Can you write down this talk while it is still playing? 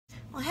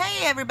Well,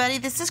 hey everybody,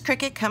 this is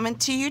Cricket coming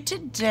to you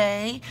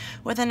today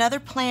with another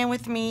plan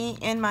with me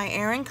in my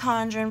Erin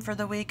Condren for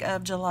the week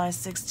of July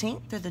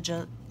 16th through the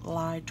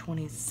July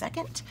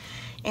 22nd.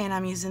 And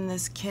I'm using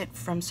this kit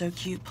from So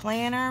Cute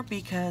Planner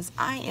because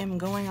I am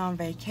going on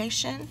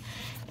vacation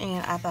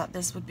and I thought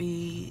this would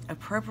be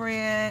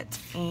appropriate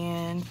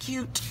and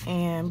cute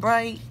and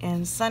bright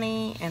and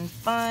sunny and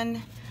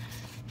fun.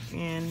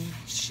 And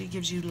she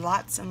gives you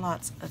lots and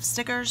lots of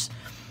stickers.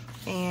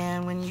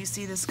 And when you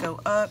see this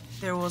go up,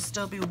 there will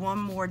still be one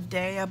more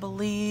day, I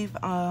believe,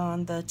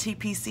 on the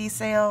TPC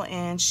sale,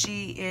 and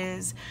she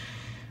is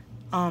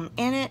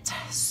in it.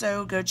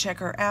 So go check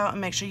her out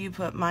and make sure you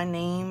put my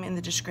name in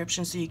the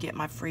description so you get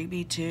my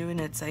freebie too, and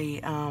it's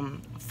a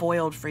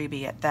foiled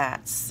freebie at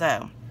that.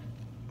 So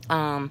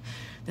the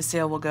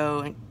sale will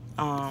go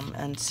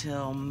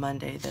until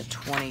Monday the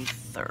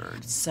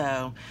 23rd.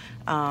 So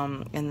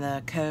and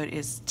the code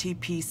is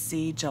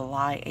TPC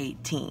July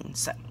 18.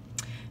 So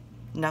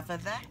enough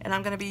of that. And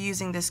I'm going to be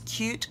using this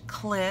cute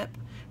clip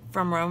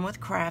from Rome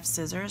with Craft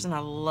Scissors, and I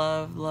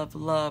love, love,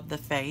 love the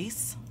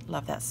face.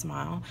 Love that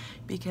smile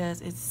because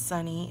it's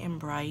sunny and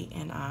bright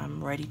and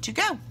I'm ready to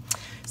go.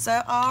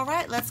 So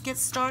alright, let's get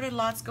started.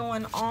 Lots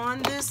going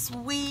on this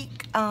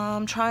week.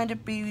 Trying to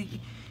be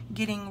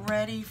getting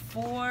ready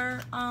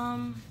for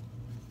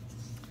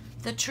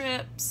the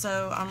trip,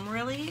 so I'm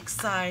really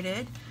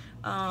excited.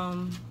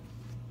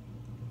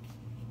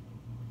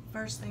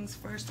 First things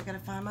first, I gotta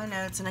find my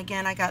notes. And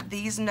again, I got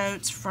these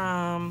notes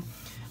from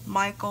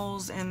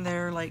Michael's, and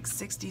they're like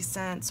 60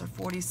 cents or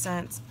 40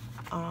 cents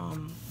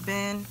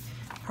bin.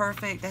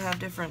 Perfect. They have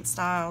different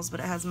styles, but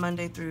it has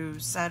Monday through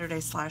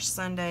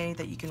Saturday/Sunday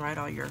that you can write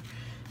all your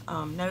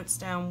notes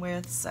down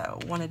with. So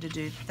wanted to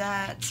do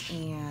that,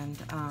 and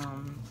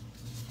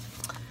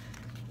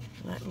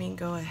let me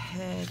go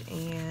ahead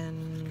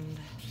and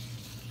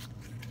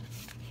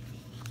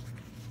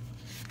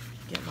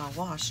get my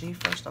washi.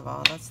 First of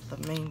all, that's the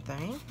main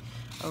thing.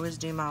 I always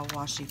do my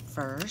washi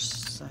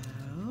first. So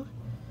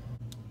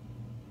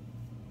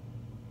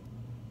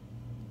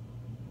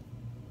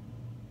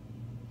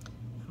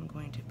I'm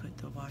going to put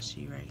the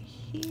washi right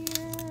here,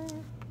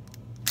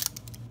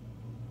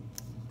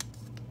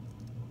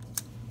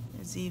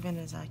 as even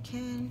as I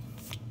can,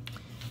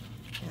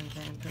 and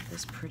then put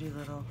this pretty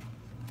little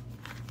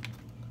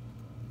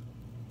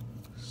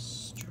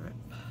strip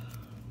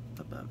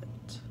above it.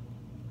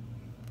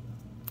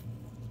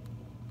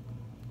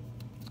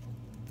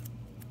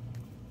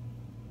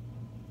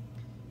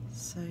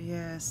 So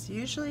yes,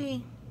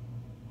 usually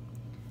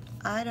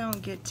I don't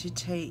get to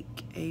take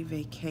a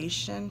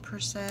vacation per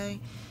se.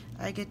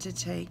 I get to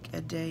take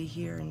a day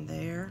here and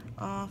there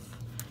off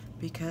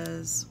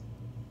because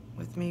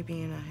with me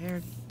being a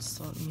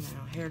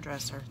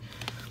hairdresser,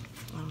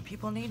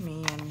 people need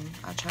me, and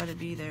I try to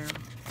be there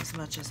as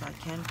much as I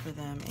can for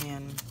them.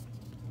 And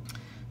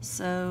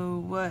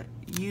so what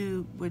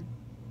you would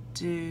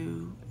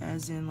do,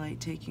 as in like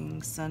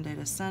taking Sunday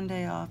to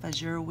Sunday off as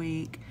your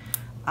week,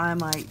 I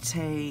might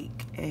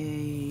take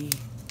a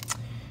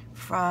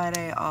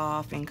Friday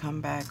off and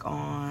come back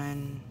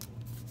on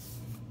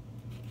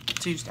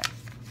Tuesday,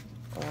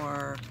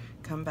 or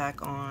come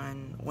back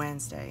on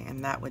Wednesday,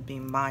 and that would be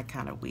my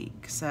kind of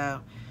week.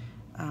 So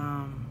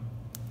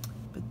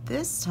but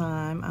this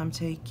time I'm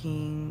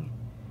taking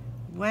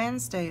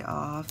Wednesday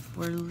off.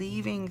 We're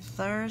leaving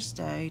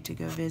Thursday to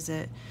go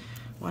visit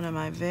one of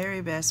my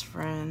very best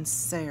friends,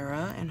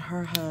 Sarah, and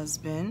her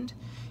husband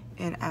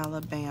in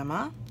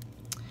Alabama.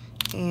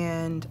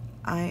 And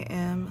I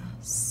am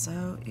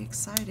so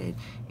excited.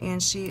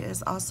 And she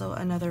is also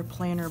another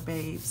planner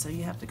babe, so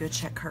you have to go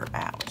check her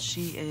out.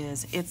 She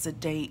is, it's a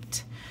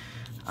date.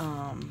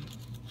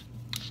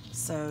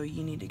 So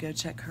you need to go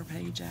check her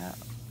page out,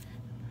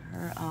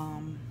 her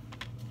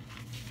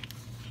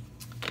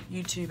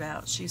YouTube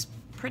out. She's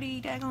pretty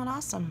daggone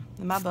awesome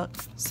in my book.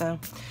 So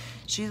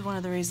she's one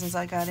of the reasons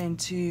I got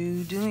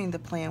into doing the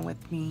plan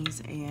with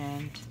me's,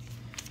 and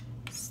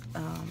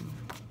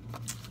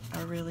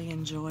I really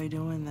enjoy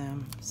doing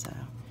them, so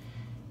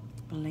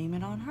blame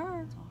it on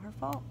her. It's all her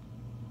fault,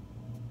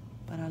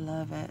 but I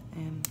love it,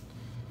 and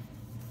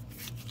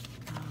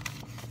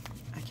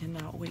I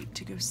cannot wait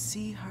to go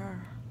see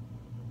her.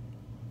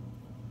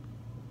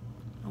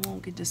 I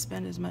won't get to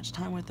spend as much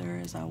time with her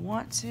as I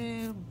want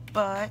to,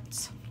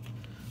 but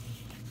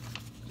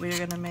we're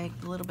gonna make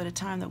the little bit of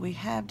time that we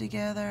have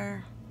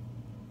together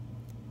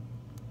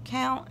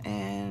count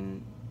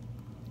and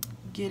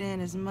get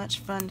in as much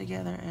fun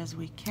together as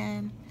we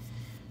can.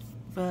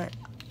 But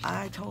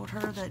I told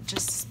her that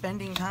just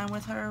spending time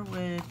with her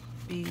would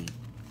be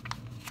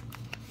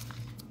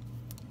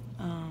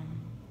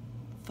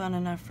fun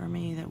enough for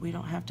me that we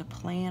don't have to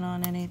plan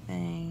on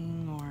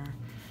anything, or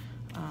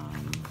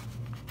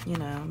you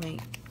know,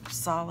 make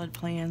solid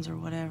plans or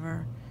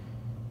whatever.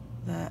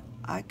 That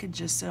I could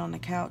just sit on the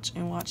couch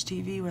and watch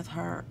TV with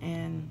her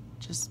and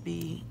just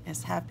be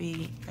as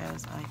happy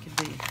as I could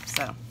be.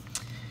 So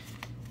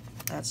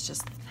that's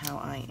just how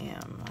I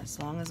am. As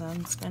long as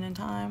I'm spending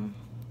time,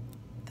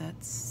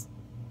 that's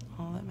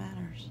all that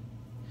matters.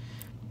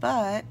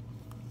 But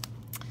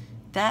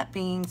that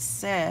being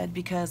said,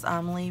 because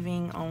I'm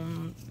leaving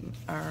on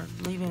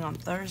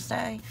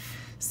Thursday,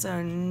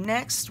 so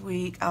next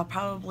week I'll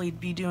probably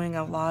be doing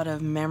a lot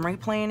of memory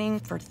planning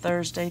for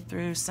Thursday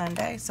through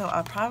Sunday. So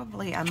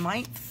I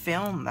might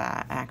film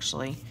that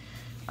actually.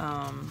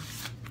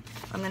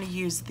 I'm going to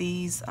use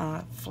these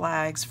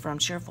flags from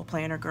Cheerful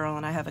Planner Girl,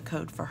 and I have a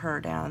code for her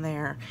down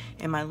there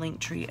in my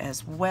Linktree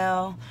as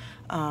well,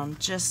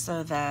 just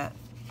so that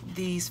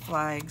these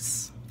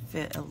flags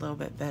fit a little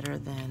bit better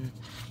than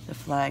the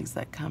flags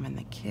that come in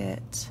the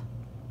kit.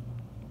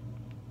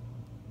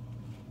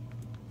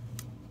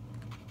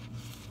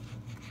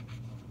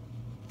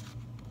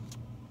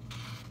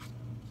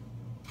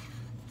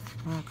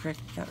 Oh,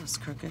 that was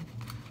crooked.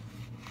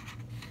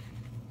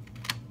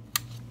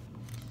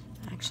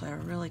 Actually, I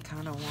really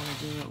kind of want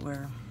to do it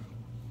where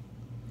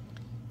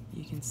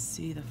you can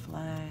see the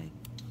flag,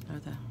 or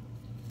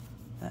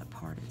that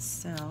part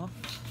itself.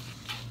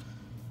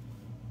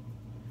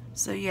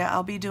 So yeah,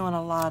 I'll be doing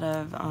a lot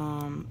of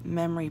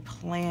memory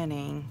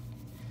planning,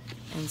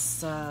 and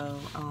so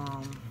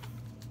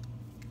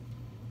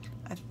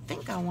I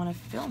think I want to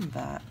film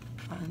that,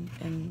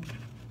 and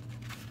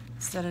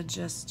instead of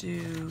just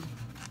do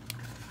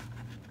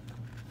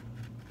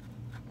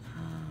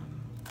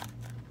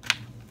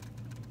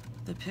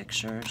the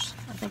pictures.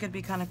 I think it'd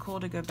be kind of cool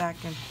to go back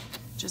and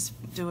just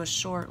do a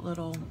short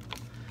little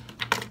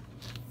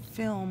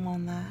film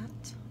on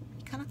that.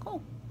 Kind of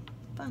cool.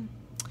 Fun.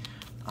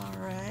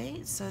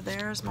 Alright, so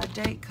there's my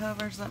date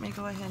covers. Let me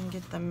go ahead and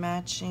get the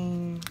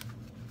matching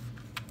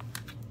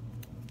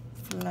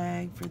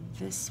flag for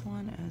this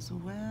one as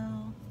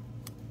well.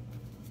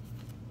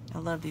 I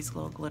love these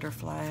little glitter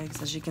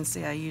flags. As you can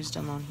see, I used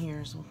them on here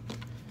as well,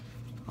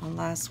 on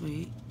last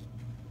week.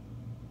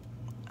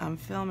 I'm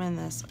filming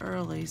this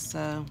early,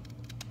 so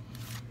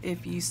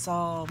if you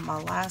saw my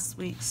last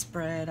week's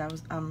spread, I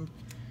was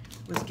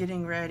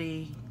getting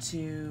ready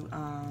to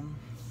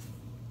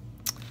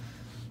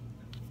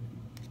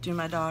do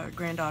my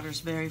granddaughter's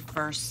very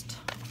first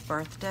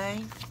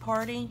birthday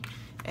party,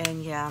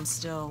 and yeah,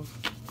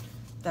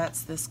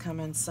 that's this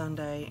coming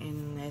Sunday,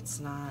 and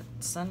it's not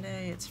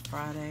Sunday, it's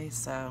Friday,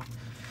 so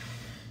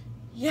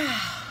yeah,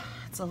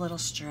 it's a little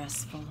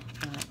stressful,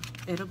 but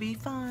it'll be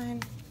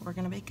fine. We're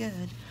gonna be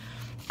good.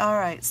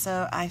 Alright,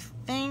 so I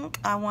think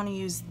I want to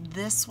use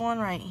this one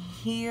right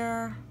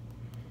here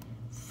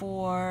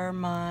for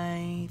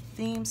my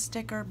theme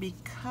sticker,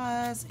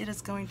 because it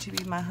is going to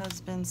be my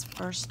husband's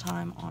first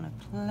time on a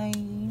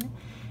plane,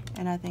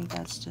 and I think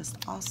that's just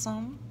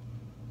awesome.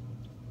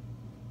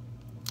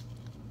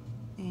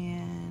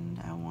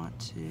 And I want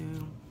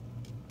to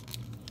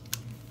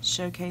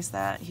showcase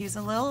that. He's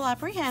a little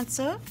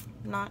apprehensive,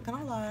 not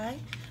gonna lie.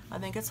 I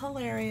think it's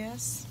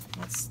hilarious.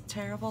 That's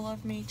terrible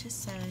of me to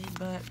say,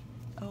 but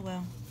oh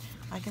well,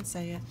 I can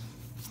say it.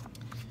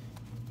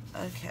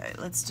 Okay,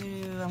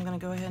 I'm gonna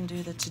go ahead and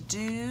do the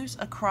to-dos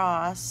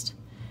across,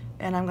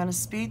 and I'm gonna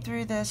speed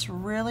through this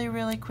really,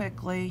 really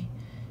quickly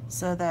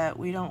so that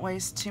we don't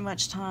waste too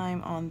much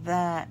time on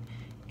that,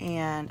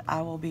 and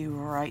I will be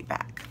right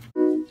back.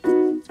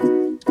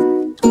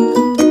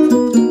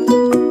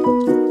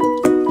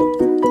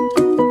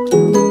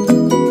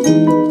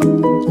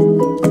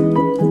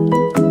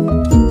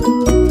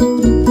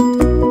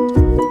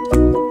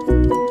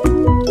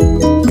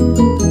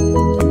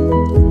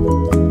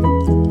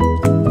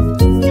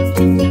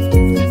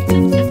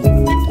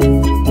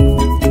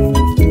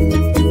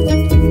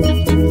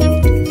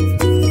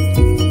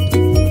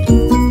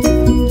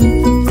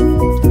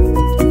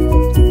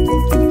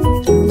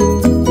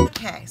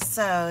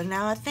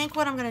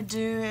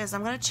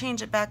 I'm going to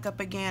change it back up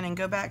again and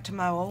go back to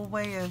my old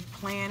way of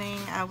planning.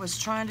 I was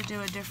trying to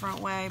do a different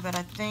way, but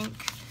I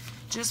think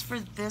just for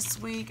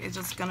this week it's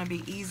just going to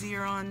be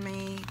easier on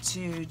me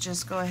to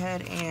just go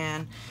ahead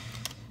and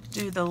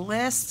do the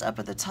list up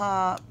at the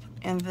top,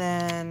 and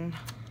then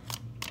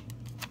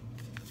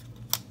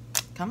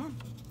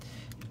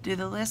do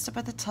the list up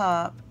at the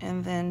top,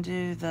 and then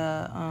do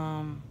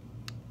the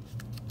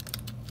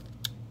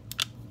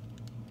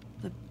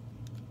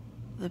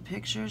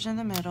pictures in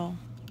the middle,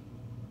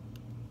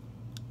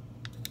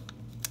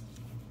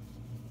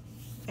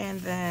 and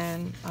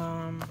then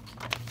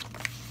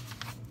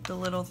the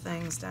little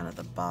things down at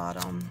the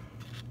bottom.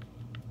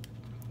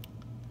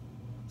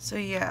 So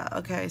yeah,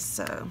 okay,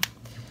 so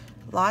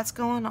lots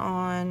going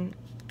on,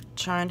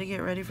 trying to get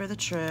ready for the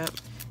trip.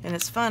 And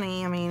it's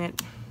funny, I mean,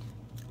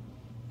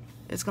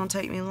 it's gonna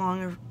take me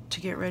longer to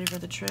get ready for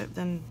the trip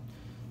than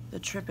the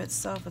trip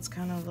itself. It's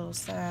kind of a little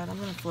sad. I'm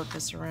gonna flip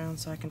this around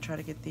so I can try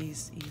to get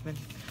these even.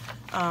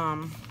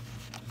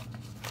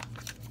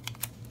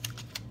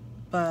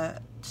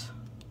 But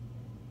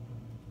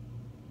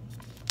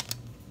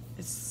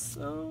it's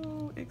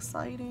so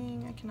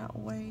exciting. I cannot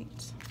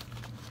wait.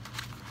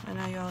 I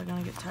know y'all are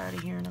gonna get tired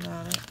of hearing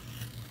about it.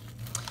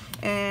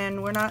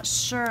 And we're not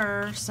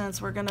sure,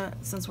 since we're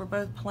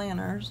both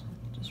planners,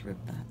 just rip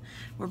that.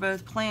 We're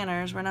both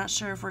planners. We're not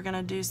sure if we're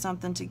gonna do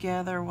something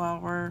together while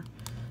we're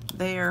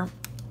there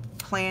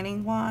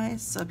planning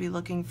wise, so be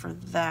looking for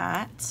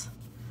that.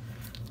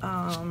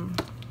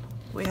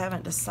 we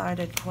haven't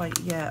decided quite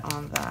yet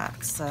on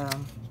that. So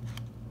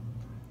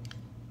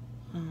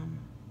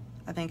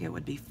I think it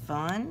would be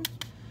fun,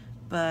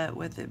 but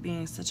with it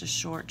being such a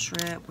short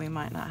trip, we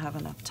might not have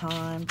enough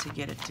time to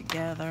get it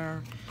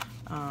together.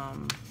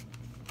 But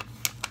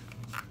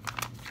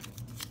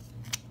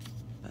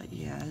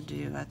yeah,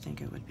 I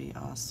think it would be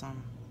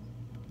awesome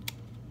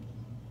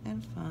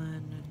and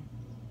fun.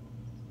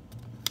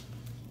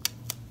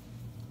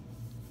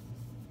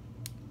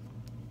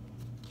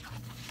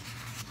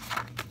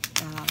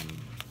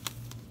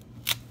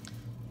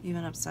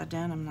 Even upside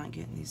down, I'm not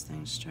getting these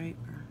things straight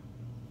for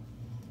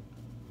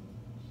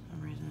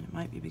some reason. It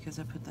might be because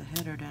I put the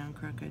header down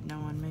crooked,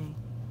 knowing me.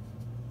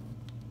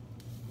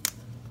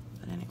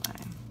 But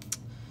anyway,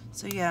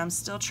 so yeah, I'm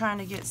still trying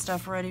to get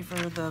stuff ready for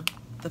the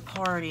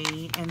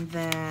party, and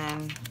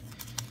then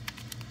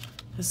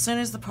as soon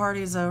as the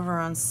party is over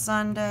on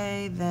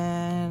Sunday,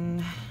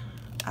 then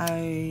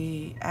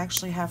I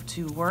actually have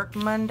to work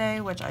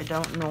Monday, which I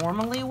don't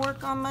normally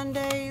work on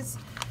Mondays,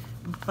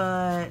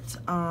 but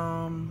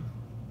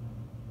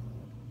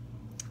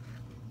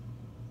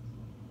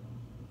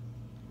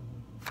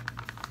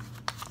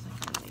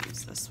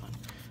this one,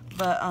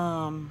 but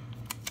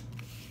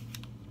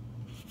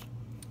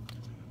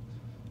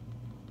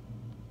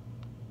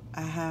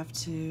I have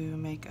to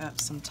make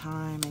up some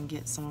time and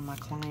get some of my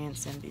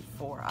clients in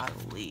before I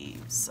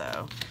leave,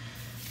 so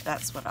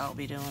that's what I'll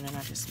be doing. And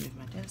I just moved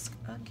my desk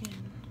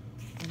again.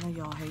 I know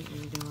y'all hate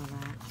me doing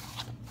that.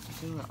 I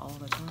do it all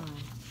the time.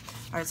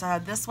 Alright, so I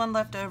had this one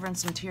left over and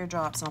some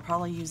teardrops, and I'll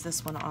probably use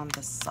this one on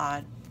the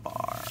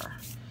sidebar,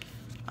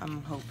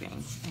 I'm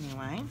hoping.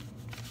 Anyway,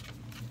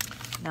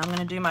 now I'm going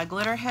to do my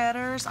glitter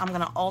headers. I'm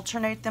going to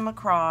alternate them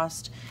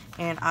across,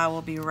 and I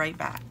will be right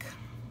back.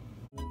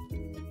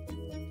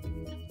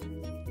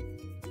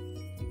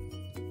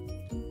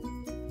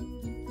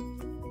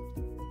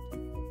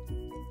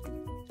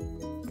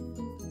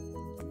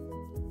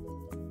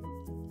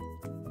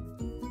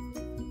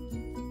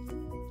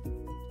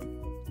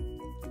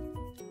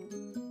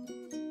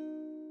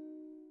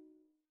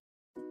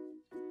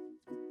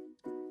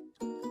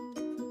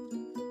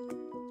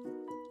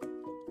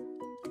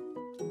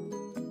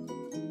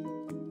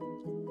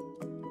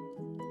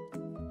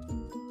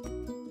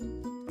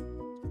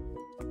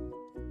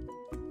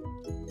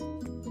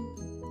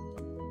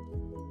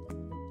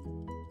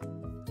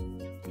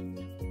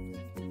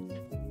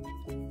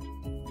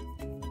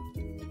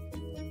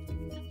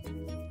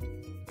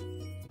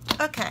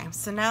 Okay,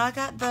 so now I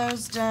got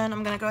those done.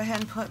 I'm gonna go ahead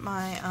and put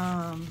my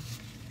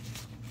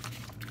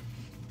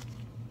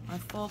my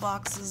full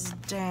boxes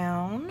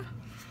down.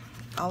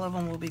 All of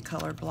them will be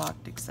color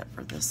blocked except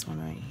for this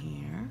one right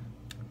here.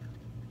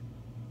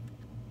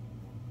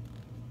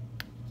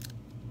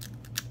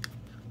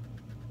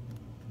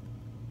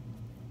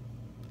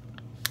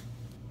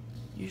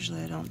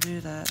 Usually I don't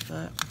do that,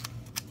 but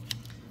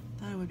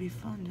thought it would be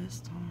fun this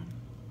time.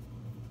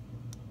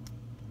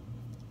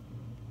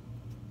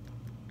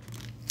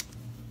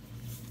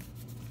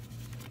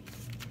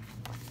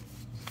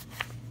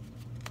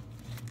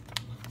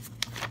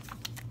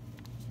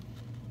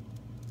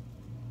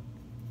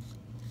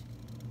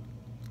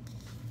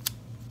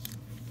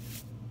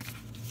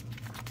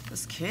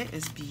 This kit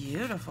is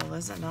beautiful,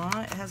 is it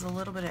not? It has a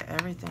little bit of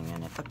everything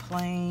in it. The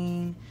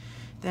plane,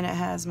 then it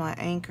has my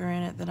anchor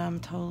in it that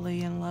I'm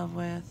totally in love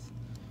with.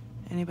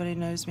 Anybody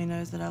knows me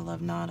knows that I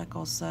love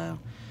nautical, so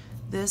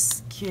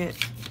this kit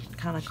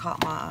kind of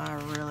caught my eye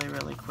really,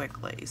 really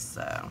quickly.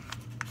 So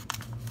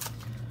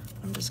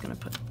I'm just gonna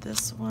put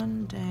this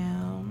one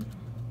down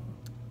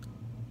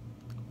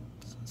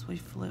since we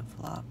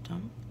flip-flopped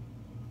them.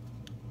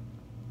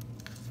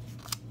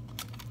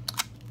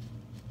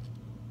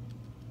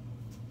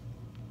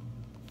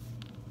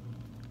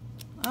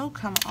 Oh,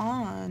 come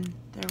on.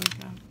 There we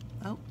go.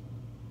 Oh.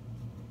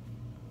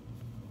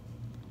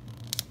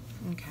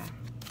 Okay.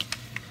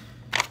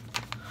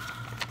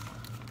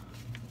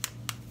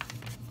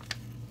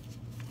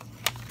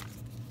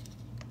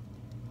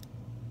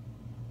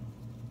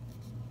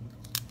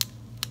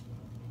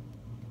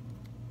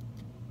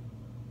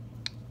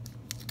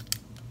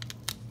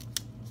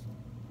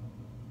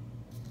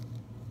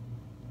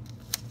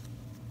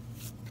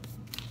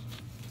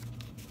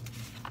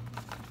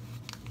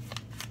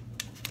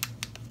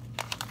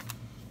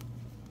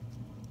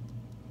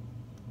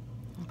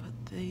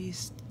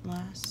 These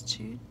last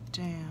two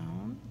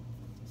down.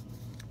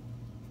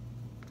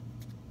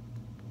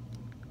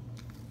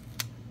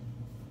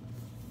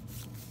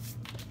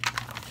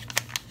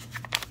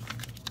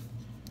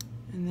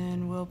 And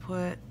then we'll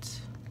put,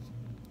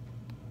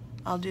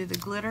 I'll do the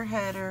glitter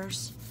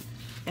headers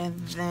and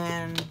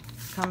then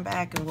come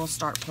back and we'll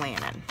start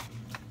planning.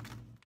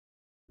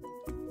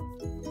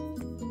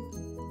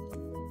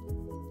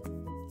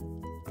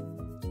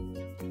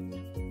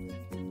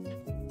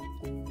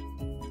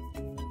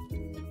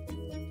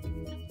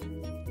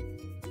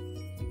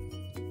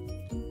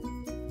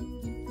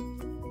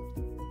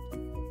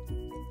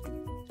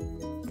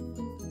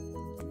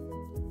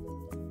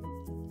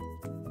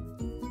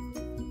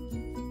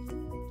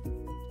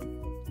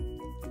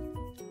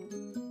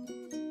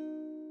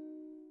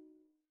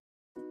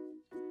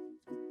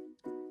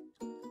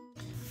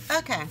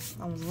 Okay,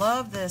 I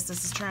love this.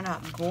 This has turned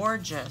out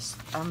gorgeous.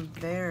 I'm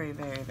very,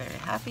 very, very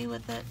happy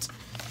with it.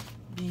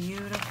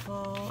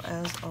 Beautiful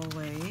as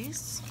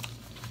always.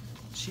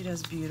 She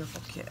does beautiful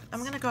kits.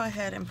 I'm going to go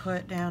ahead and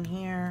put down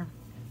here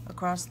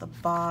across the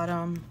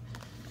bottom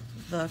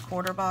the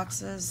quarter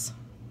boxes.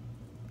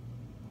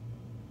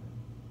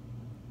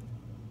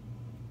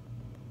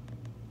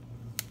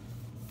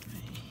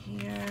 Right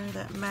here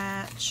that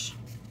match.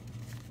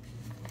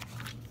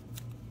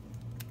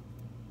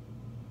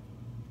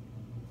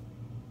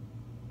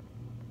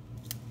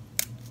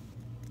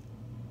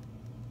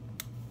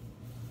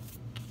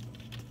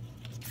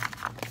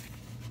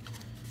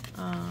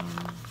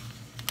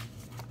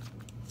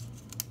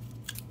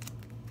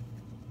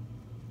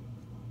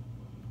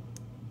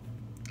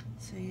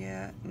 So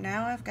yeah,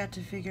 now I've got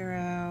to figure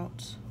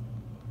out,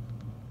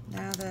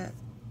 now that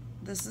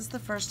this is the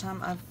first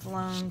time I've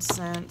flown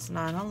since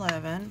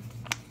 9/11,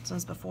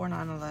 since before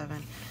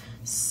 9/11,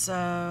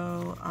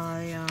 so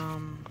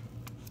I'm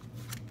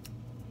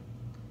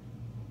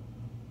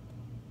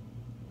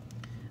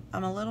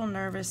a little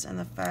nervous in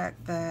the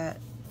fact that,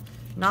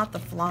 not the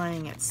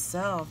flying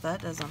itself,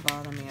 that doesn't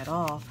bother me at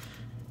all,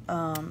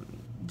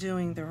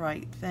 doing the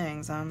right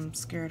things. I'm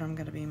scared I'm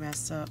going to be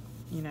messed up,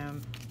 you know.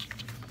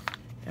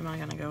 Am I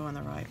going to go in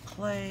the right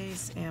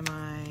place? Am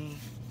I,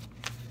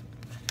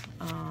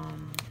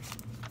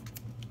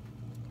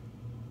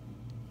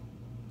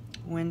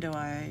 when do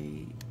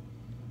I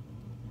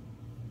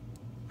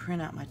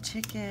print out my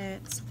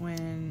tickets?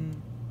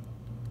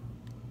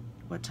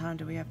 What time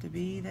do we have to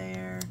be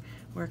there?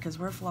 Because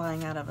we're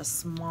flying out of a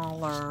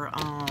smaller,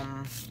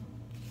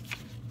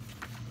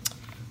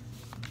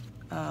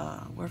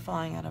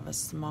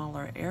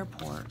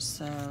 airport,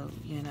 so,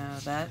 you know,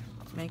 that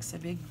makes a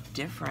big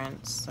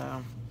difference.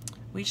 So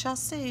we shall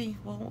see.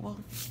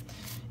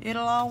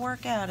 It'll all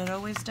work out. It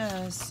always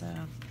does. So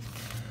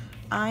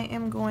I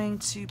am going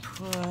to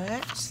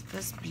put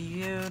this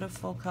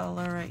beautiful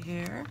color right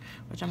here,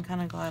 which I'm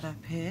kind of glad I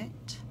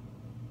picked,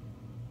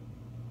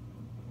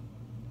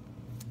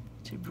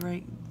 to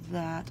break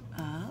that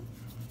up.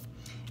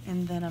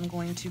 And then I'm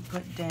going to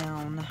put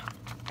down,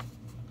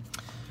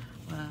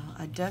 well,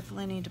 I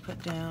definitely need to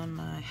put down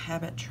my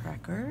habit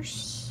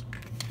trackers.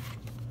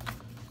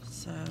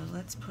 So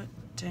let's put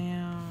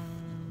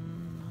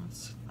down,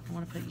 I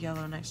want to put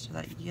yellow next to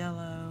that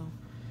yellow.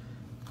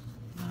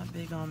 Not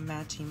big on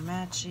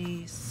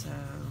matchy-matchy, so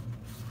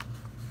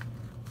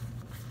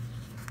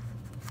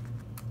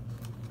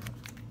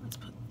let's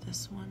put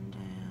this one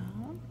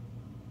down.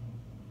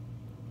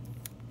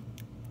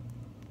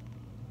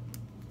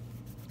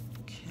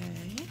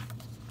 Okay,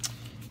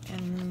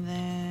 and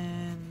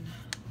then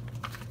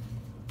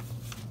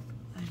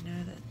I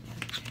know that,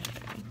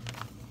 okay.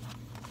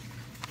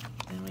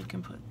 Then we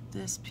can put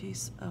this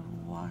piece of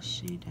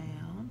washi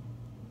down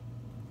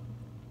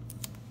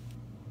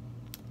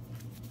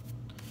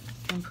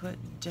and put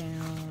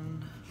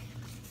down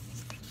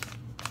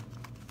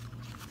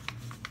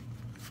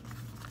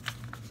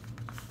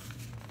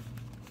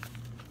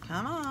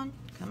come on,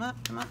 come up,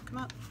 come up, come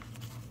up.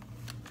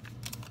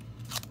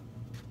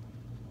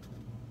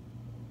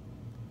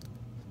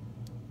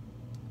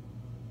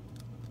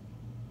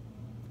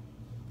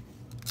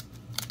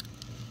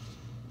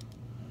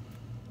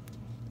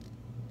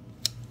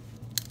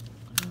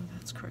 Oh,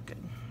 that's crooked.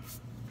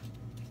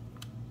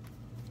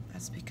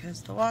 That's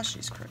because the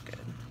washi's crooked.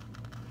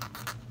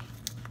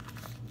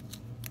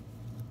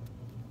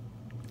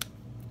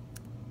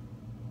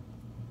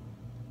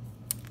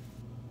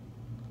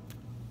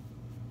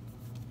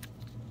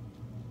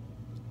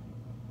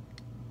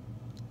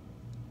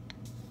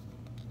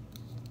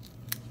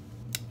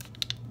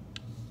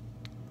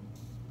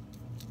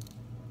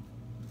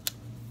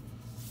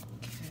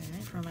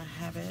 From a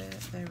habit,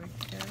 there we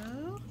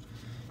go.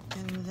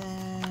 And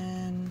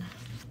then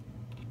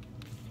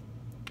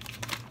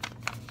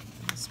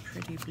this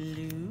pretty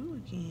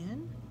blue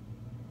again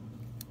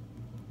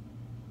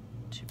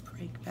to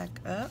break back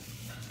up.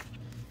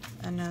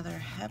 Another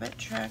habit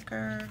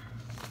tracker.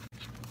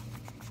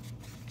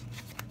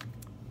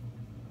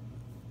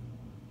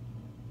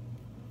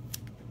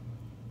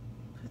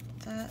 Put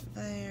that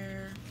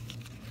there.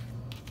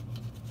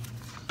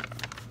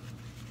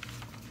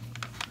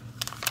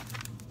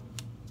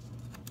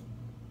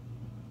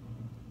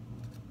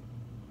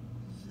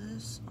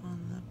 On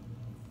the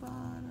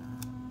bottom.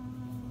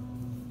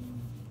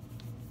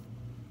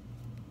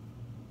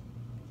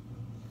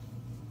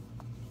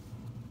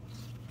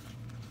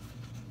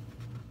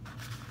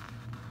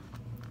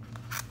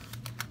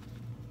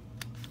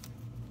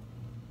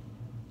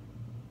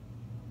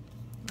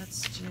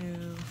 Let's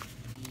do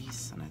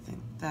these, and I think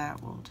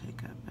that will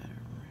take up better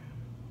room.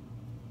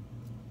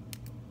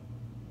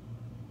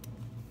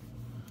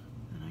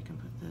 And I can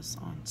put this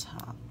on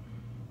top.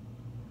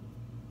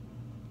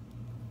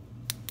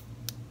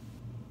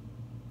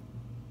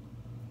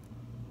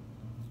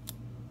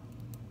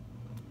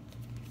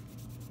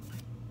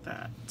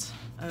 That.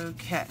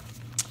 Okay,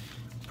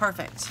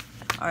 perfect.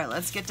 All right,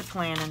 let's get to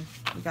planning.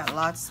 We got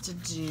lots to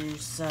do.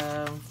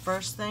 So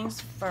first things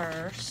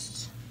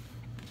first,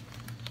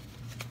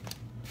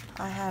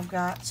 I have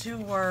got to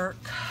work,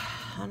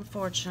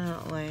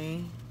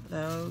 unfortunately,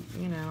 though,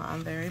 you know,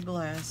 I'm very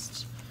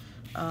blessed.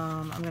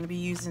 I'm going to be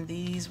using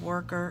these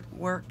work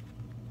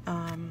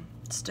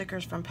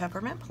stickers from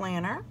Peppermint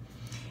Planner.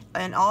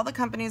 And all the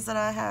companies that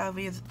I have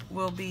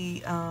will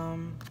be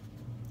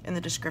in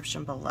the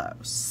description below.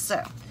 So,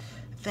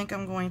 I think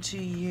I'm going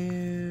to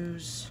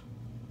use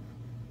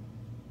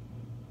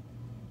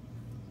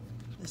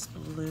this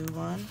blue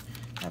one.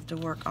 I have to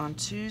work on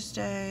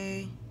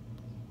Tuesday.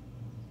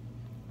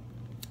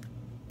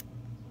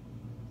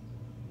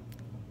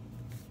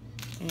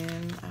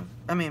 And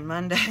I mean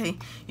Monday.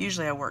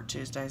 Usually I work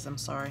Tuesdays, I'm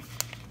sorry.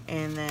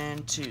 And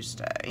then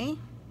Tuesday.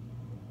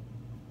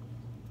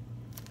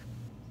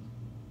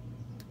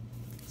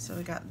 So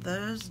we got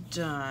those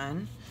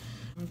done.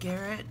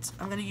 Garrett,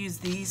 I'm going to use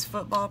these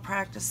football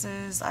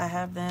practices. I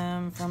have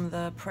them from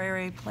the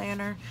Prairie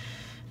planner.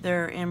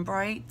 They're in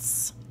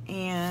brights,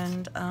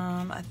 and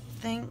I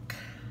think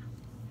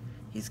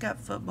he's got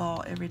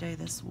football every day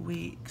this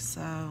week,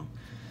 so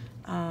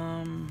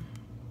and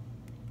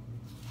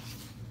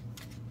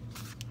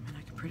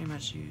I can pretty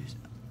much use,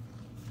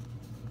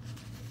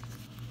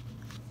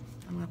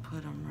 I'm going to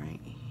put them right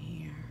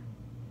here.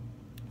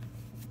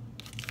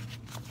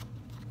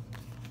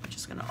 I'm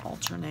just going to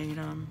alternate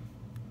them.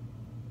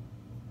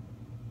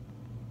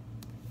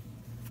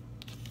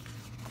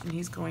 And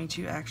he's going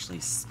to actually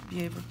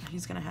be able,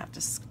 he's going to have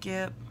to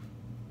skip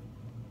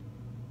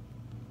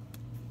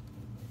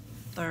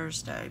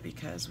Thursday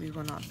because we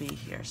will not be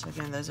here. So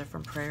again, those are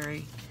from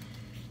Prairie,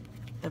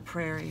 the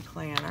Prairie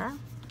planner.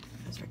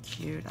 Those are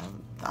cute.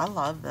 I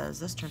love those.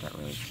 This turned out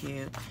really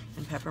cute.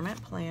 And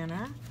Peppermint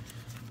planner.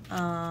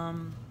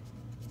 Got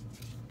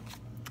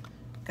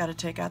to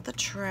take out the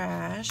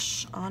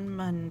trash on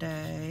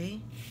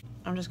Monday.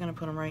 I'm just going to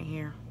put them right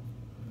here.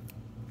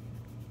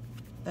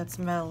 That's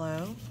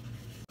mellow.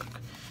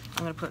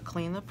 I'm going to put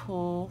clean the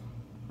pool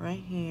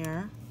right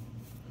here.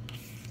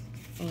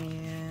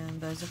 And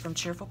those are from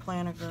Cheerful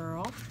Planner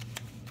Girl.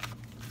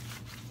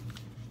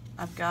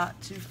 I've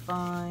got to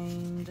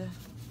find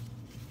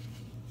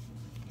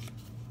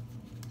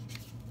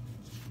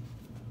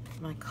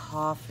my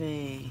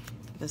coffee.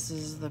 This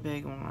is the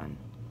big one.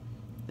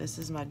 This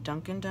is my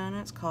Dunkin'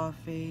 Donuts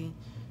coffee.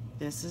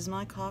 This is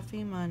my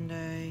Coffee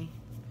Monday.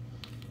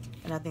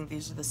 And I think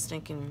these are the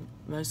stinking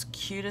most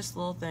cutest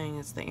little thing.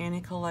 It's the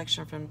Annie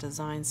collection from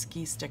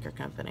DesignSki Sticker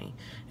Company.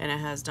 And it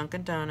has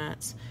Dunkin'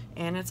 Donuts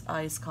and it's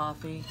iced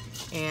coffee.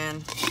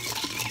 And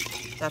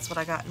that's what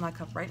I got in my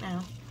cup right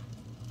now.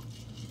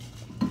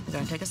 I'm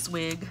gonna take a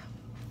swig.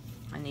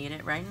 I need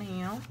it right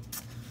now.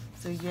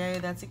 So yay,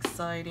 that's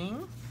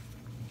exciting.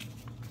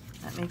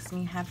 That makes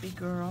me happy,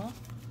 girl.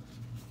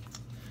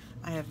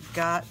 I have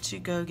got to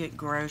go get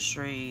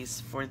groceries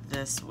for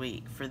this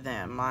week for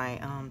them. My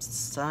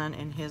son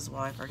and his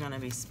wife are going to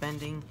be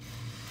spending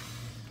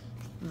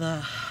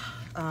the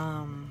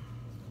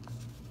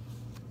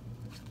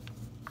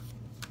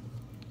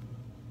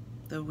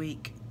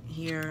week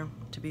here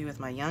to be with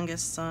my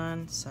youngest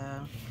son.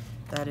 So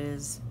that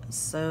is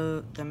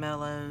the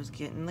Mellows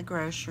getting the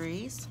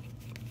groceries.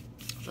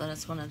 So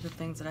that's one of the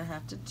things that I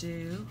have to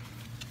do.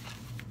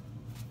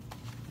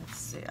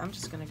 I'm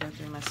just going to go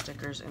through my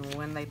stickers, and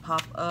when they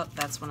pop up,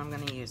 that's when I'm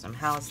going to use them.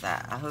 How's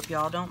that? I hope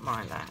y'all don't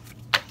mind that.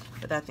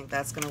 But I think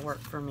that's going to work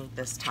for me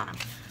this time.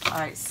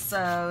 Alright,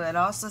 so it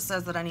also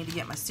says that I need to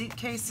get my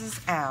suitcases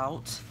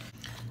out.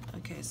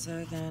 Okay,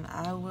 so then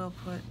I will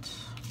put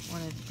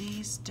one of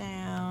these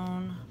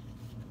down.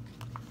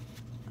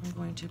 I'm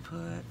going to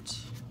put,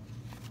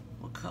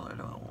 what color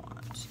do I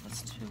want?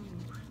 Let's do,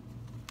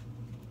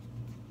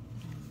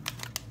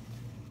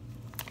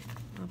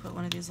 I'm going to put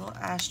one of these little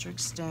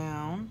asterisks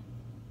down.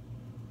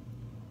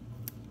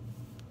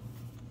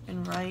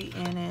 And write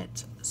in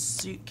it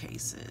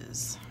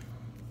suitcases.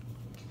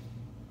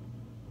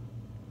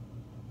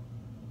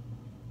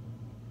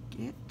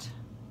 Get.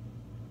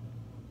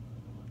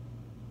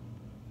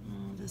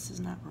 Oh, this is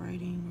not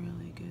writing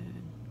really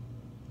good.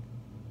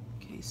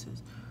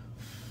 Cases.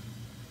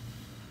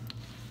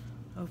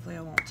 Hopefully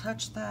I won't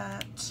touch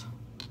that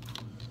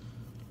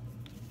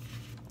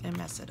and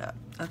mess it up.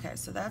 Okay,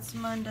 so that's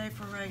Monday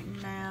for right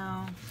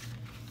now.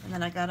 And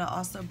then I gotta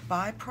also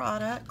buy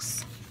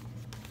products.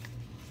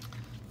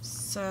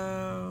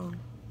 So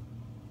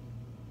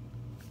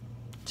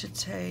to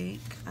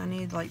take, I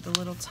need like the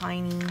little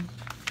tiny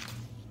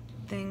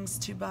things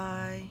to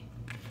buy.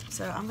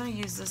 So I'm going to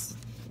use this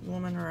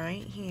woman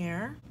right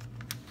here.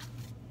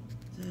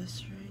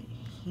 This right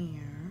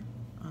here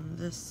on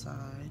this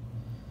side.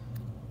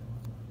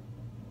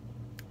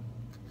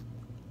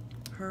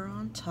 Her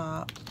on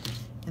top,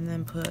 and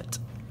then put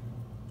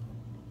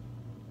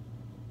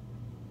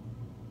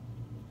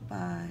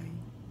buy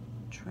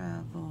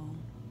travel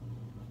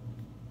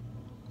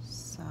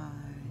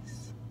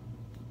size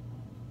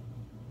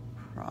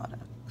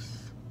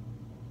products.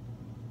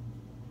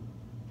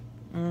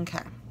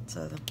 Okay,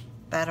 so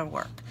that'll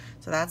work.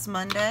 So that's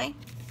Monday.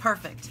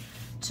 Perfect.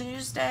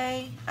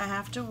 Tuesday I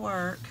have to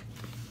work,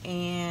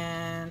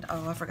 and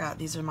oh, I forgot,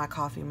 these are my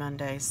coffee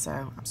Mondays, so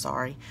I'm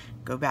sorry.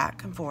 Go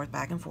back and forth,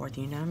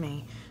 you know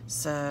me.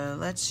 So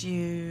let's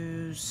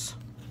use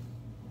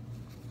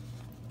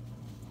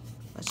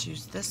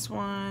this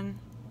one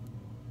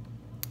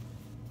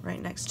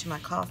right next to my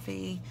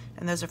coffee,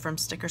 and those are from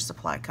Sticker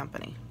Supply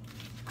Company.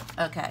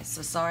 Okay,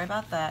 so sorry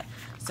about that.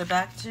 So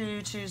back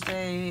to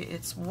Tuesday,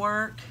 it's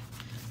work.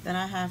 Then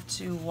I have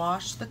to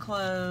wash the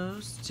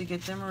clothes to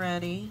get them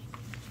ready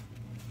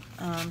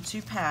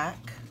to pack.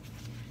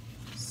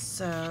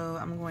 So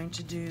I'm going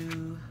to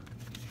do,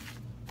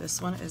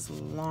 this one is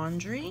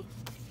laundry.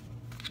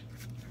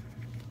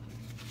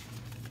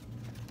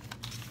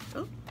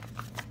 Ooh.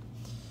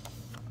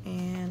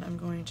 And I'm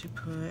going to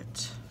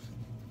put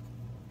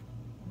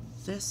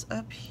this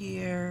up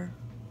here,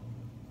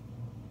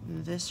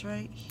 this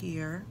right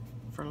here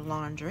for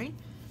laundry.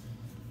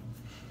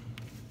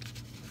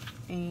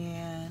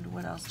 And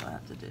what else do I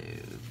have to do?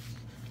 It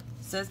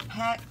says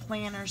pack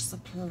planner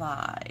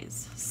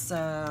supplies.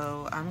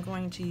 So I'm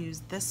going to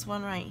use this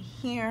one right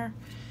here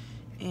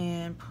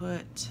and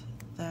put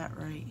that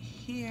right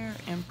here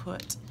and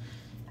put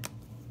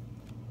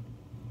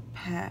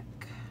pack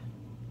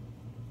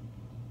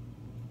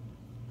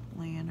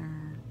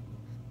planner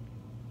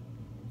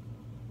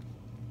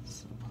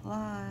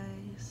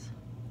supplies.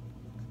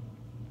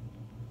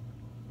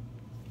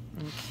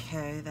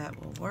 Okay, that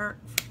will work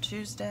for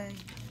Tuesday.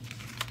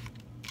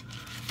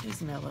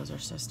 These mellows are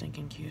so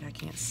stinking cute, I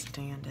can't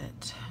stand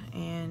it.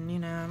 And you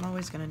know, I'm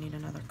always gonna need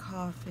another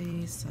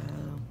coffee, so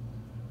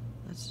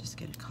let's just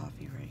get a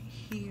coffee right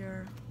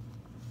here.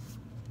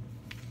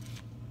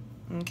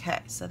 Okay,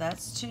 so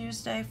that's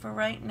Tuesday for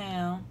right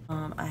now.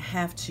 I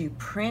have to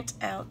print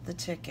out the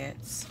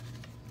tickets.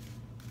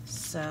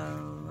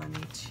 So I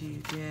need to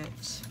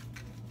get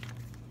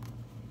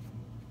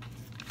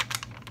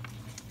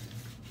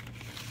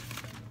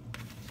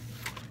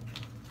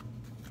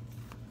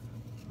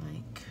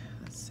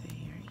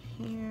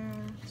here,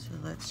 so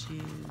let's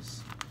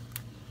use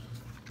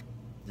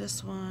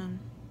this one.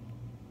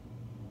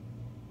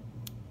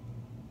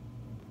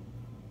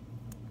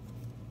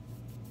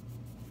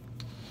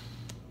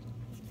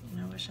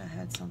 And I wish I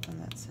had something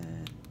that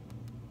said,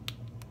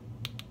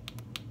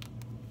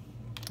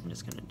 I'm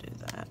just gonna do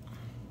that.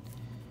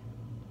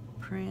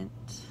 Print.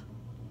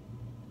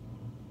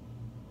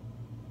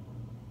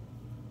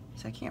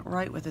 So I can't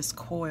write with this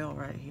coil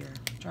right here.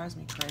 It drives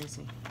me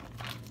crazy.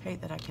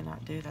 Hate that I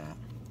cannot do that.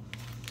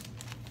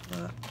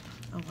 But,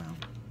 oh well.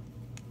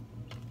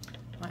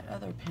 My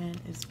other pen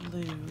is blue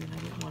and I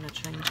didn't want to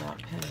change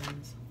out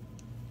pens.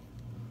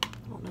 I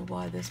don't know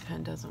why this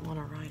pen doesn't want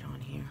to write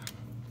on here.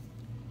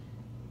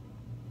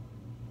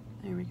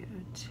 There we go,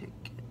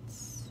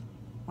 tickets.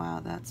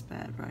 Wow, that's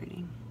bad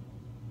writing.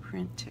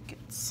 Print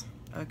tickets.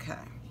 Okay,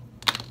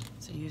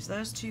 so use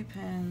those two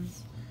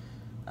pens.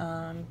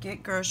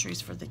 Get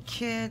groceries for the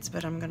kids,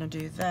 but I'm gonna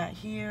do that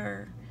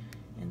here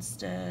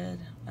instead.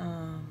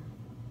 I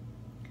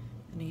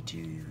need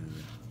to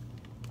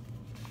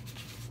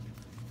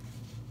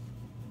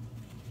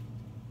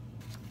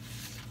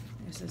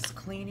this is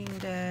cleaning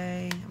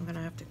day. I'm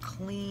gonna have to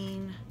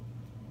clean,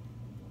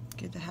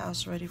 get the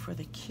house ready for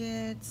the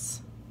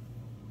kids.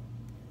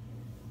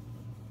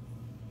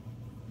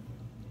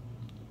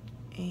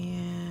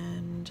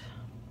 And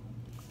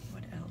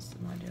what else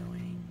am I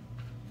doing?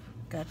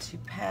 Got to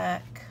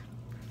pack.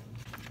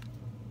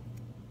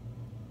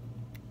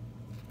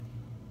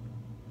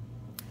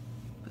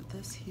 Put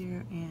this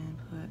here and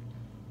put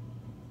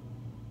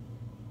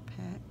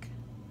pack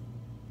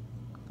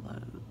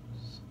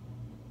clothes.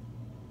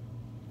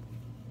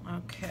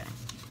 Okay,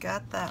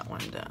 got that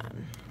one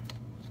done.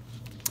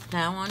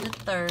 Now on to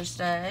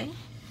Thursday.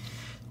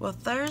 Well,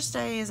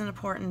 Thursday is an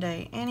important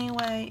day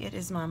anyway. It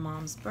is my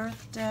mom's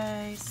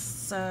birthday,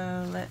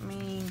 so let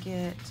me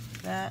get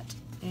that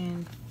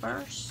in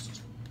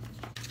first.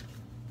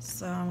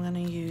 So I'm gonna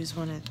use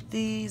one of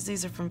these.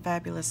 These are from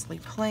Fabulously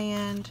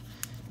Planned,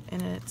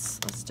 and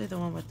let's do the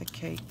one with the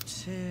cake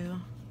too.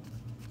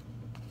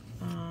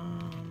 And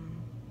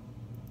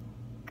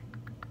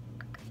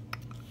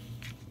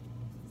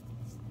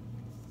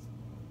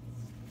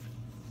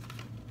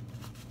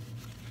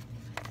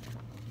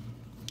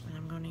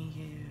I'm gonna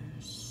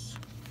use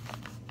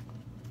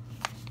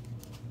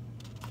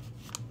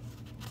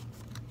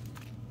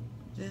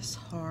this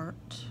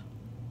heart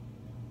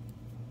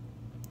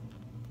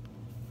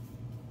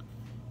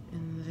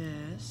and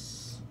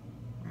this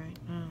right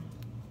now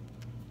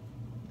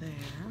there.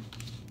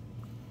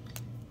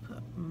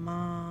 Put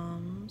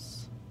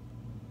Mom's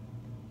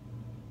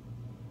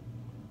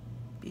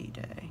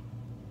B-Day.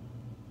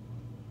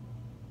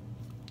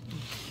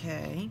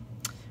 Okay,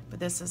 but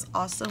this is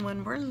also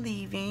when we're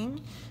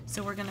leaving,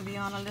 so we're going to be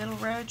on a little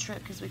road trip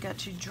because we got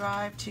to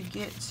drive to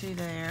get to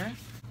there.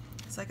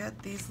 So I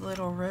got these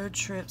little road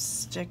trip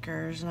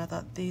stickers, and I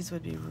thought these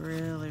would be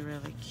really,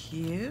 really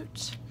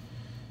cute.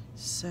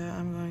 So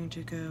I'm going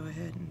to go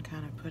ahead and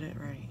kind of put it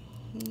right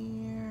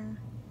here.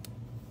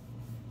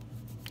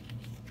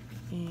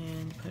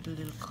 And put a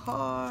little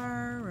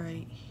car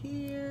right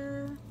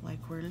here,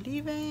 like we're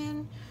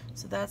leaving.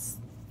 So that's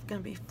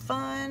gonna be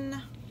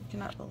fun.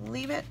 Cannot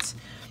believe it.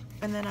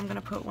 And then I'm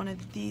gonna put one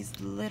of these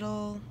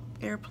little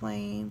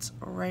airplanes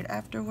right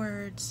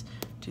afterwards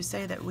to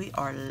say that we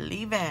are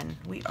leaving.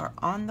 We are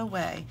on the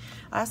way.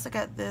 I also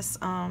got this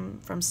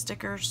from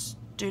Sticker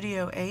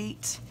Studio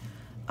 8.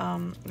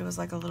 It was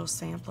like a little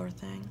sampler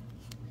thing.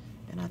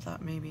 And I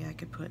thought maybe I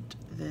could put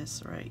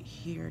this right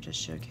here to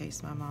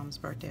showcase my mom's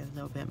birthday a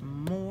little bit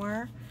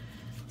more.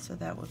 So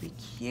that would be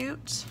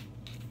cute.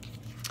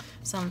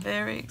 So I'm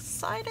very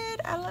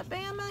excited.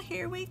 Alabama,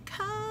 here we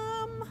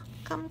come.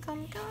 Come,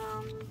 come,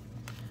 come.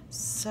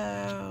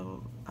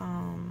 So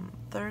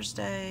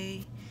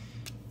Thursday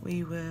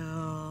we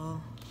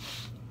will,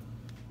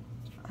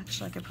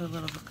 actually I could put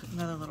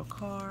another little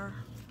car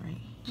right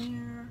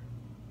here.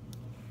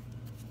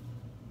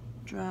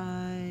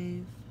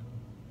 Drive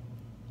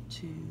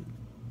to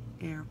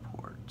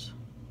airport.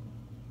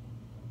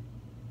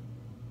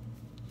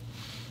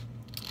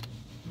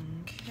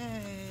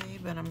 Okay,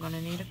 but I'm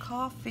gonna need a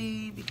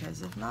coffee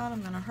because if not,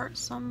 I'm gonna hurt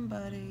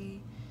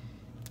somebody.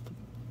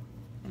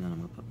 And then I'm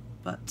gonna put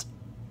but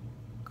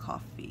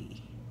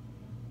coffee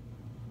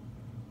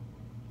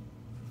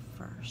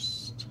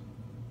first.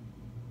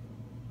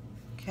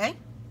 Okay,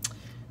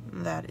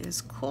 that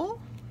is cool.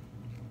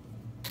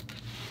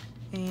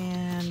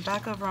 And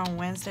back over on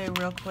Wednesday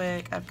real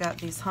quick, I've got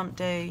these Hump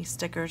Day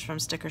stickers from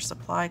Sticker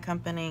Supply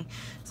Company.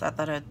 So I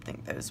thought I'd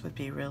think those would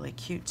be really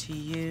cute to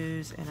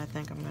use. And I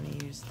think I'm going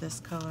to use this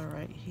color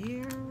right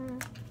here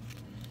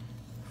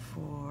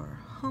for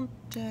Hump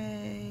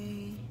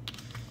Day.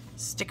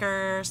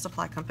 Sticker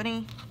Supply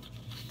Company.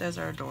 Those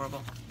are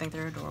adorable. I think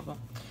they're adorable.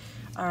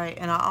 Alright,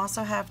 and I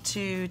also have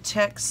to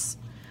text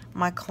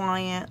my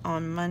clients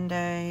on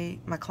Monday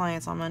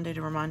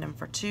to remind them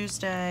for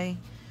Tuesday.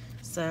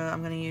 So I'm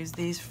going to use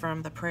these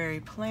from the Prairie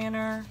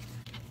Planner.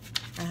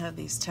 I have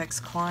these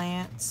text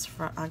clients.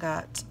 I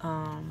got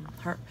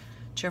her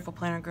Cheerful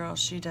Planner girl.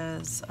 She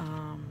does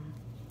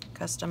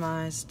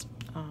customized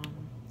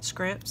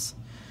scripts.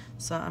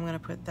 So I'm going to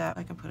put that.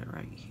 I can put it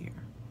right here.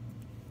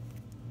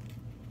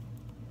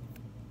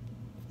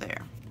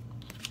 There.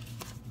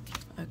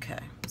 Okay.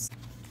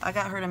 I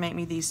got her to make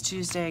me these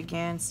Tuesday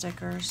Again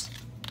stickers.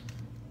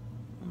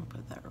 I'm going to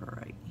put that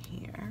right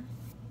here.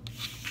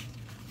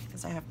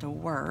 I have to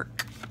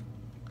work.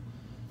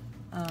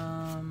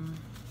 I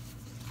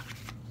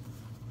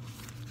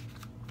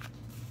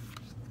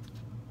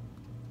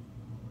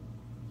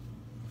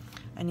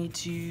need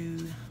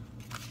to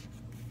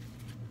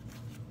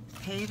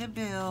pay the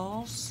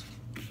bills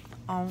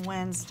on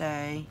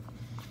Wednesday,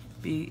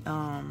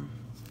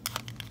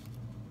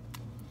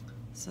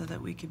 so that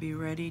we could be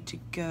ready to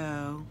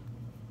go.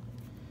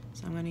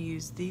 So I'm going to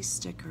use these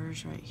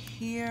stickers right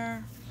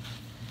here.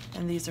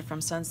 And these are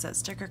from Sunset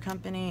Sticker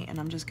Company, and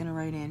I'm just going to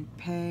write in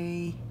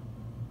pay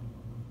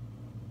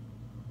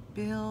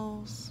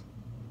bills,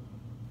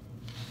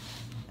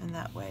 and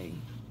that way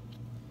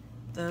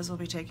those will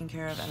be taken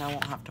care of and I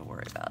won't have to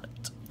worry about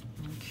it.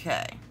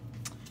 Okay.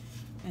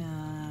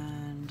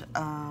 And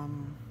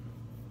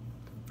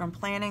from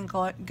Planning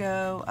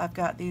Go, I've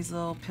got these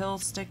little pill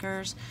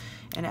stickers,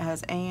 and it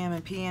has AM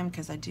and PM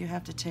because I do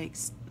have to take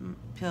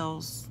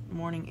pills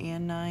morning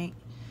and night.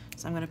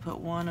 So I'm going to put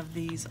one of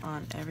these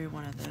on every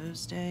one of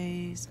those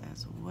days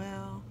as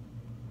well.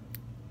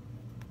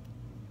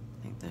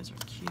 I think those are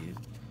cute.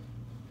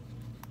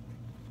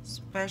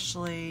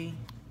 Especially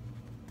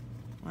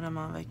when I'm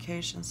on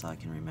vacation, so I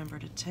can remember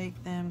to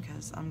take them,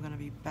 because I'm going to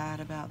be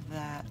bad about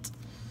that.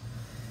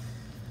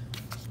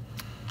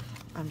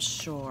 I'm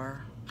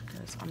sure,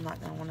 because I'm not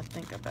going to want to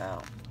think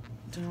about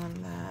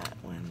doing that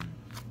when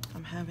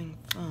I'm having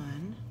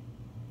fun.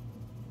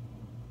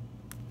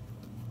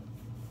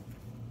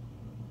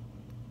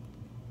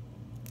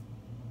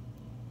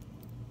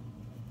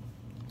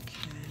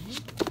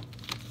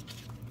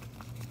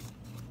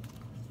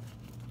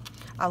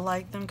 I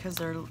like them because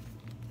they're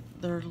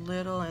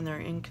little and they're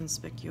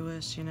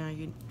inconspicuous. You know,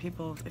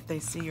 people, if they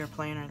see your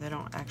planner, they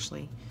don't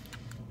actually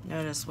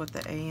notice what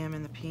the AM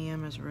and the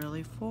PM is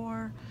really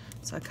for.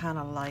 So I kind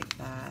of like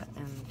that,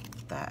 and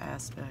that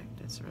aspect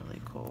is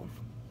really cool.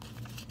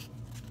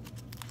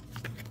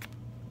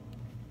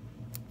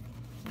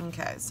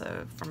 Okay,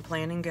 so from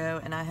Planning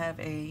Go, and I have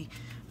a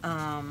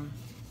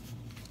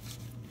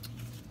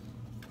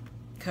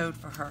code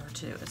for her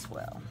too as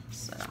well.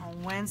 So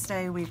on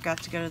Wednesday we've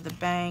got to go to the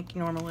bank.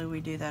 Normally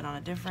we do that on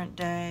a different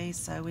day,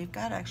 so we've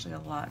got actually a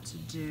lot to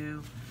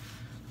do,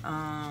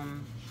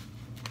 and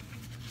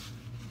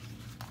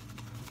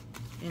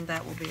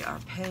that will be our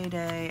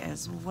payday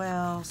as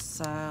well.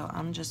 So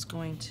I'm just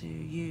going to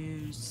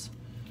use,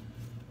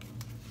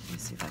 let me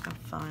see if I can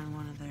find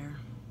one of their,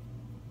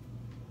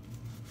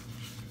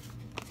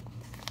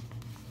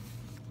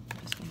 I'm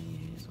just going to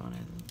use one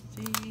of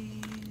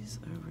these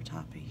over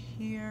top of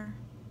here.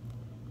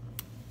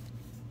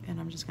 And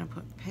I'm just going to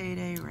put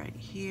payday right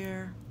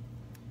here,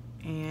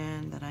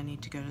 and that I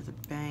need to go to the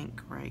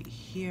bank right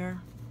here.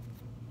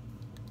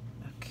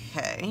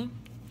 Okay.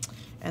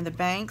 And the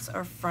banks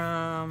are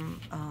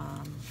from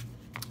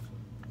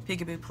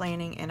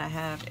Peekabooplanning, and I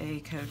have a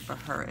code for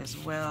her as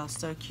well.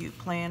 So Cute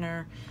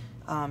Planner,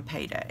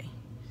 payday.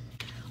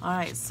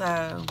 Alright,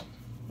 so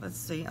let's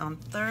see. On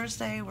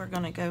Thursday, we're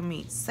going to go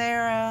meet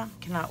Sarah.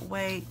 Cannot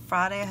wait.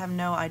 Friday, I have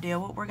no idea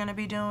what we're going to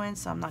be doing,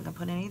 so I'm not going to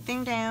put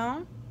anything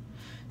down.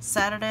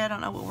 Saturday, I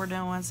don't know what we're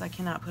doing, so I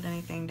cannot put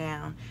anything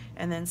down.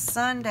 And then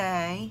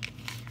Sunday,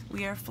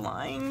 we are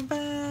flying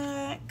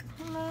back.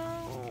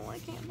 No, I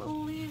can't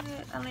believe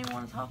it. I don't even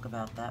want to talk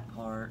about that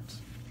part.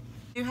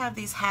 I do have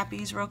these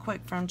happies real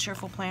quick from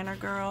Cheerful Planner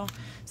Girl,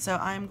 so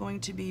I'm going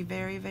to be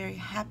very, very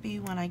happy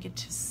when I get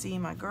to see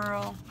my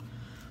girl.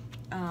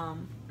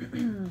 And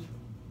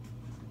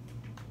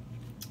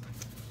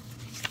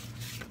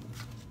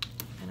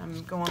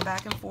I'm going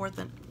back and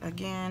forth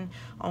again.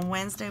 On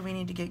Wednesday we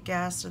need to get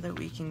gas so that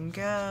we can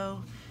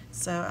go.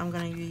 So I'm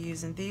going to be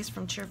using these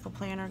from Cheerful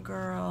Planner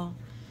Girl,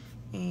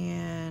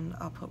 and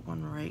I'll put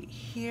one right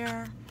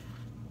here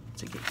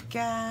to get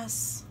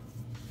gas.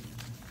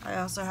 I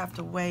also have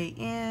to weigh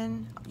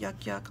in,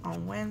 yuck,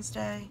 on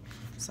Wednesday,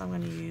 so I'm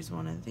going to use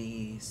one of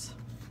these.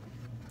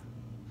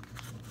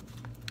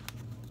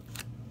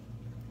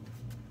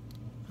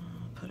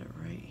 Put it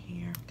right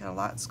here. Got a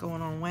lot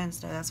going on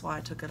Wednesday, that's why I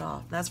took it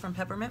off. That's from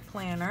Peppermint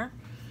Planner.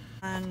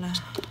 And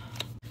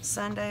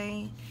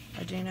Sunday,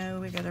 I do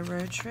know we got a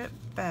road trip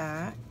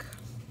back.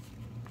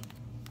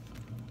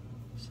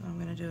 So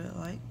I'm going to do it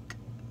like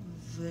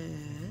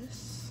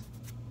this.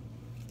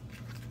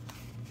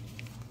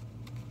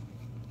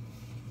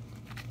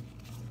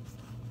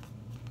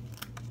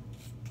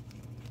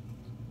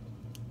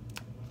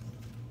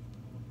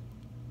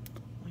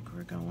 Like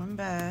we're going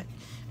back.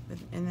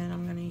 And then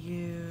I'm going to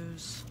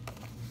use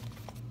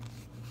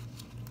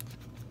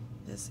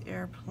this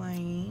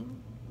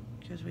airplane,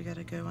 because we got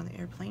to go on the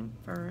airplane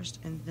first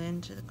and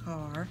then to the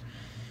car.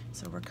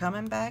 So we're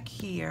coming back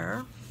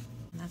here,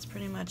 and that's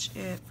pretty much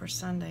it for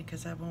Sunday,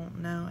 because I won't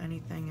know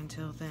anything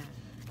until then.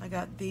 I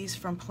got these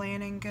from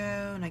Plan and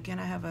Go, and again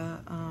I have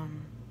a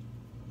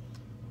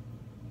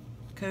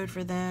code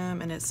for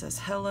them, and it says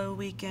hello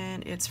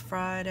weekend, it's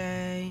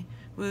Friday,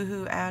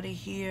 woohoo, out of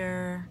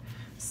here.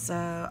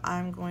 So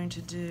I'm going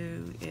to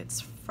do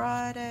it's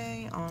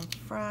Friday on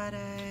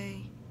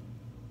Friday.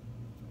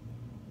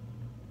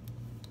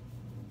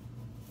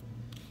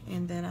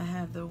 And then I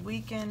have the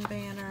weekend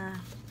banner.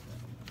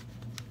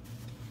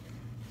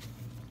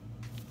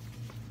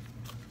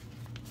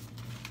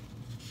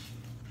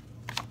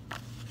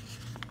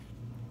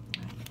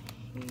 Right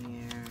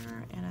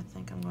here. And I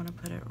think I'm going to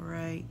put it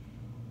right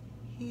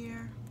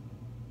here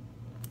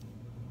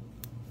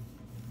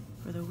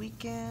for the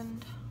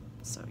weekend.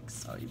 I'm so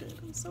excited.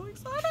 I'm so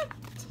excited.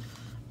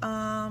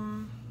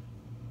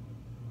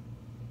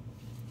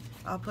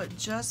 I'll put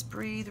Just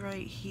Breathe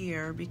right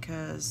here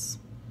because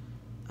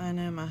I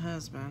know my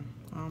husband.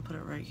 I'll put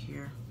it right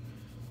here.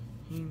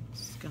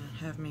 He's gonna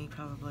have me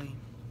probably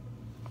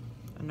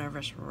a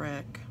nervous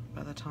wreck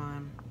by the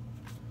time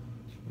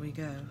we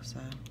go, so.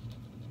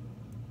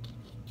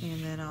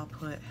 And then I'll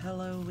put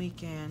Hello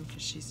Weekend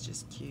because she's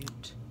just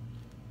cute.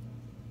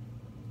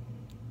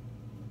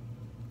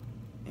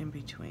 In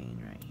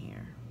between right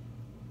here.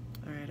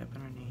 Right up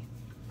underneath.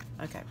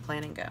 Okay,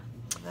 Plan and Go.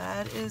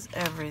 That is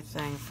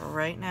everything for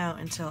right now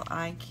until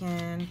I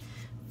can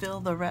fill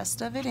the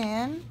rest of it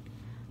in.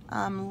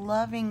 I'm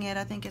loving it.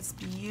 I think it's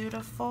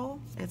beautiful.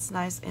 It's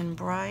nice and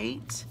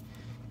bright,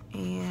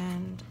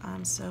 and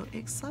I'm so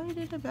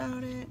excited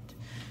about it.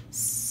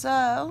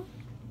 So,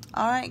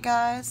 alright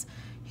guys,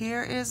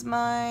 here is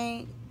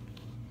my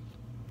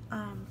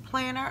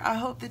planner. I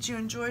hope that you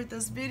enjoyed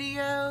this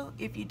video.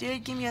 If you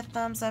did, give me a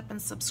thumbs up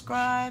and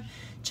subscribe.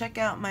 Check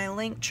out my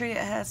Linktree. It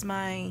has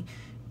my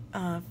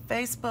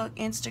Facebook,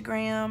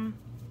 Instagram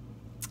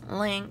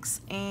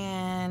links,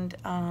 and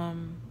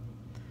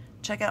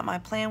check out my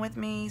Plan With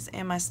Me's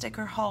and my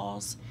sticker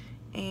hauls.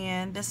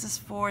 And this is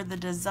for the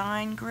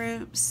design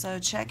group, so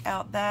check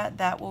out that.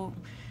 That will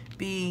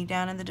be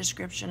down in the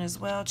description as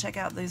well. Check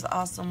out these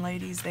awesome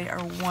ladies. They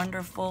are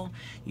wonderful.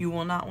 You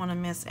will not want to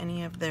miss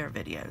any of their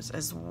videos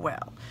as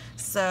well.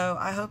 So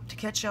I hope to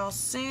catch y'all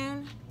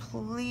soon.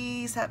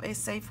 Please have a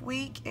safe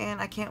week, and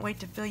I can't wait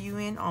to fill you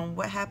in on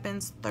what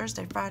happens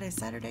Thursday, Friday,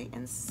 Saturday,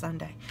 and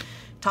Sunday.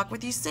 Talk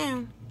with you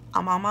soon.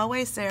 I'm on my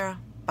way, Sarah.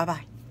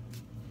 Bye-bye.